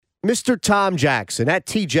Mr. Tom Jackson at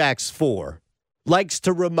TJax4 likes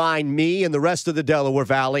to remind me and the rest of the Delaware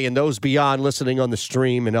Valley and those beyond listening on the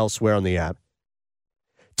stream and elsewhere on the app.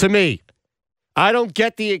 To me, I don't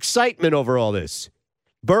get the excitement over all this.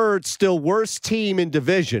 Birds still worst team in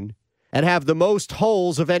division and have the most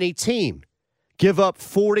holes of any team. Give up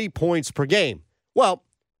 40 points per game. Well,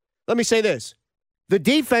 let me say this. The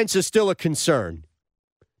defense is still a concern.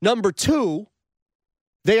 Number two,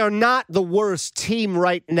 they are not the worst team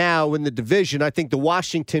right now in the division. I think the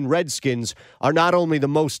Washington Redskins are not only the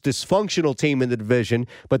most dysfunctional team in the division,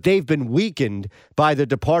 but they've been weakened by the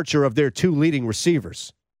departure of their two leading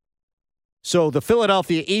receivers. So the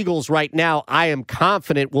Philadelphia Eagles right now, I am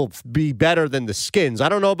confident will be better than the Skins. I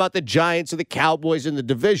don't know about the Giants or the Cowboys in the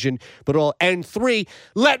division, but all and three,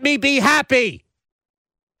 let me be happy.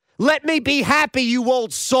 Let me be happy, you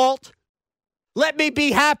old salt. Let me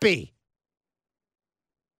be happy.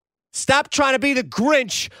 Stop trying to be the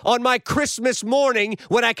Grinch on my Christmas morning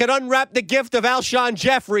when I could unwrap the gift of Alshon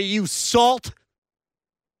Jeffrey, you salt.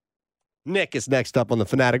 Nick is next up on The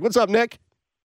Fanatic. What's up, Nick?